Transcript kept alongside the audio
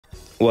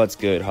What's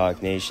good,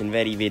 Hawk Nation?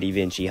 Vedi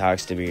Vinci,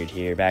 HawkstaBeard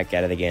here, back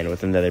at it again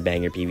with another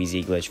banger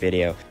PvZ glitch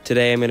video.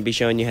 Today I'm going to be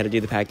showing you how to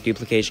do the pack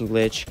duplication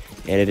glitch,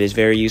 and it is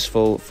very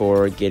useful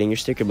for getting your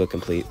sticker book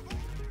complete.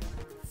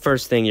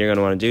 First thing you're going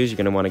to want to do is you're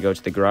going to want to go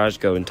to the garage,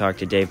 go and talk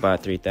to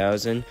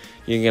DaveBot3000.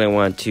 You're going to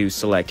want to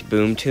select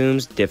Boom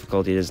Tombs.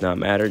 Difficulty does not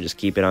matter, just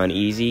keep it on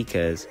easy,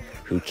 because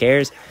who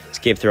cares?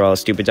 Skip through all the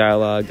stupid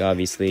dialogue.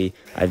 Obviously,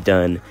 I've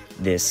done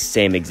this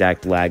same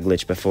exact lag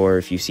glitch before.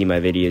 If you see my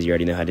videos, you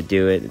already know how to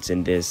do it. It's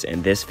in this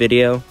and this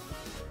video.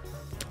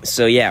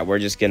 So yeah, we're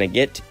just going to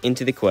get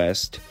into the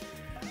quest.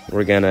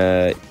 We're going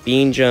to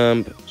bean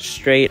jump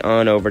straight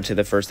on over to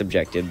the first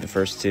objective, the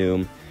first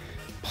tomb.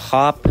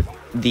 Pop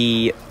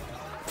the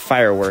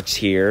fireworks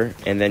here,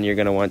 and then you're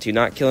going to want to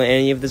not kill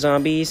any of the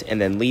zombies, and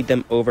then lead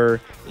them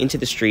over into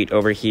the street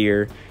over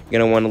here. You're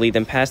going to want to lead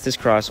them past this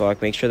crosswalk,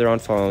 make sure they're on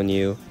following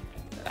you.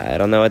 I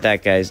don't know what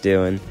that guy's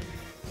doing.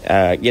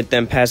 Get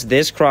them past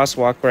this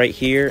crosswalk right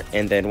here,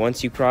 and then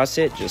once you cross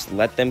it, just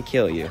let them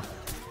kill you.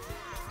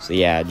 So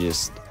yeah,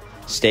 just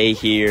stay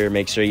here,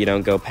 make sure you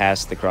don't go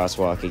past the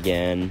crosswalk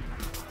again.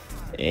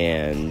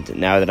 And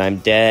now that I'm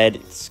dead,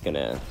 it's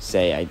gonna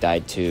say I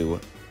died to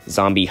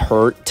zombie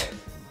hurt.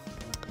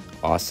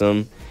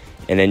 Awesome.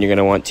 And then you're going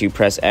to want to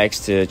press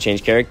X to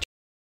change character.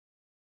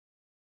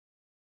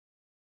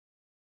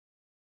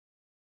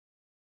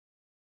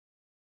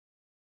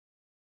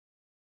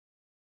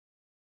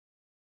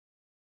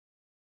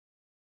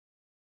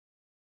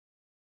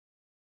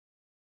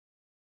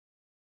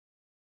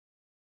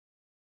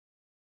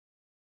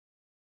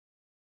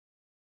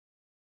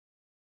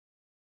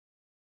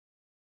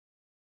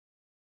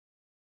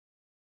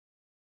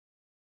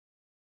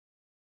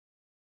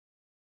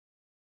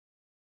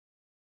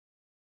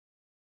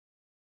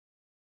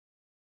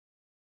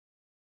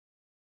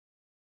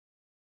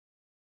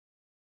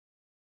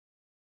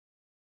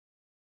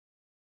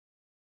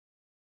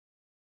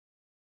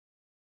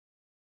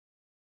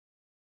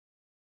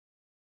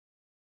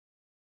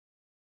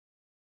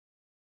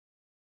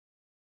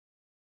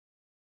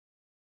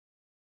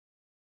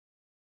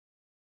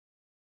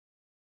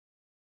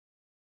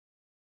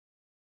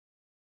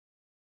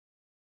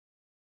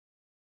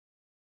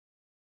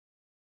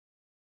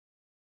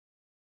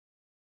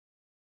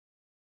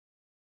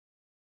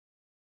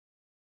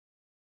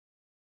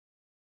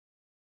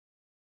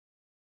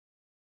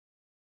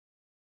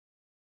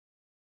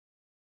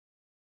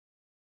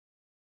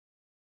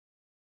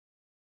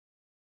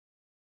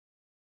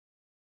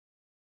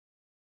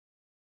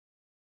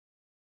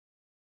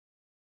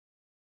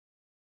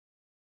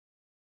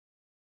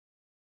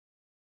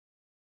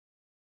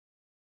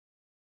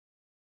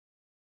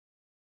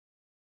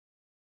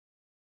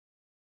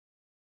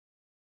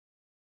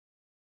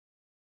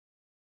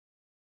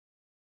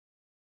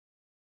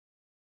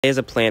 As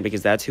a plan,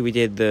 because that's who we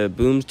did the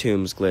Boom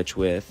Tombs glitch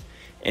with,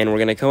 and we're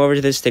going to come over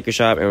to this sticker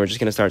shop and we're just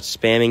going to start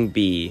spamming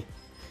B.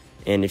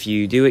 And if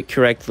you do it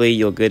correctly,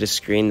 you'll get a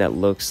screen that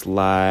looks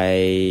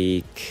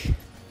like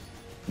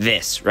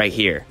this right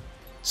here.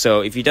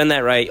 So if you've done that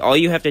right, all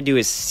you have to do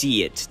is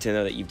see it to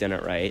know that you've done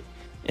it right.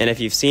 And if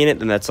you've seen it,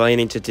 then that's all you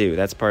need to do.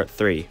 That's part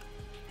 3.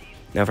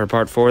 Now for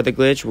part 4 of the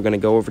glitch, we're going to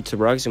go over to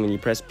Rugs, and when you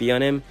press B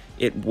on him,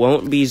 it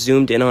won't be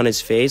zoomed in on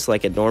his face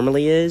like it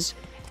normally is.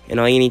 And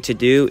all you need to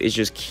do is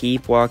just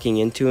keep walking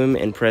into him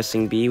and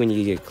pressing B when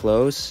you get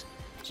close.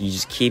 So you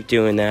just keep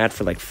doing that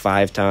for like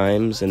 5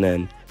 times, and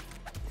then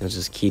you'll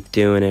just keep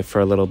doing it for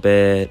a little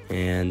bit.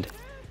 And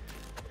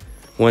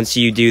once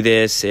you do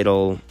this,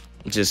 it'll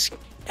just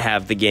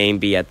have the game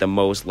be at the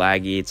most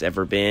laggy it's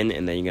ever been.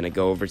 And then you're going to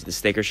go over to the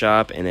sticker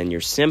shop, and then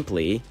you're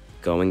simply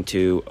going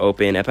to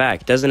open a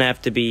pack. It doesn't have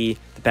to be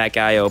the pack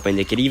I opened.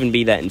 It could even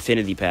be that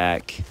infinity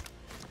pack.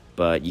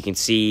 But you can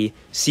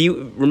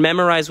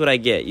memorize what I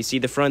get. You see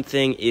the front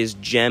thing is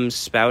gem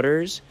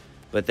spouters,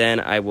 but then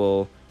I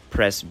will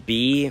press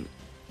B,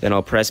 then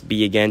I'll press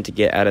B again to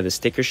get out of the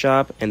sticker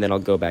shop, and then I'll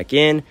go back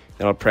in,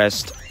 then I'll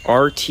press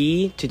RT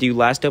to do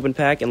last open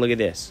pack, and look at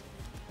this.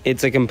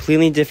 It's a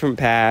completely different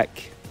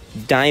pack,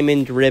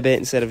 diamond ribbit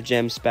instead of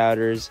gem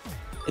spouters.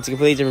 It's a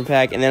completely different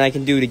pack, and then I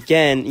can do it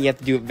again. You have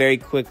to do it very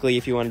quickly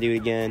if you want to do it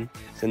again.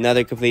 It's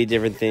another completely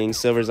different thing,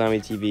 Silver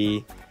Zombie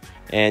TV,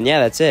 and yeah,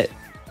 that's it.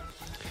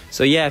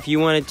 So yeah, if you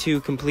wanted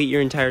to complete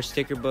your entire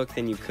sticker book,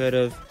 then you could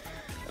have.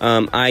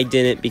 I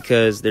didn't,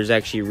 because there's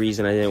actually a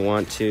reason I didn't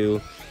want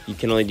to. You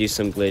can only do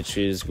some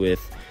glitches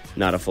with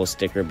not a full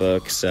sticker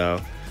book,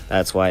 so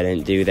that's why I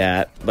didn't do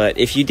that. But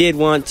if you did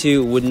want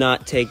to, it would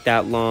not take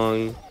that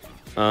long.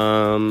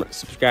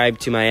 Subscribe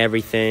to my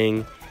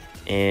everything,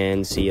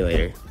 and see you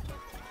later.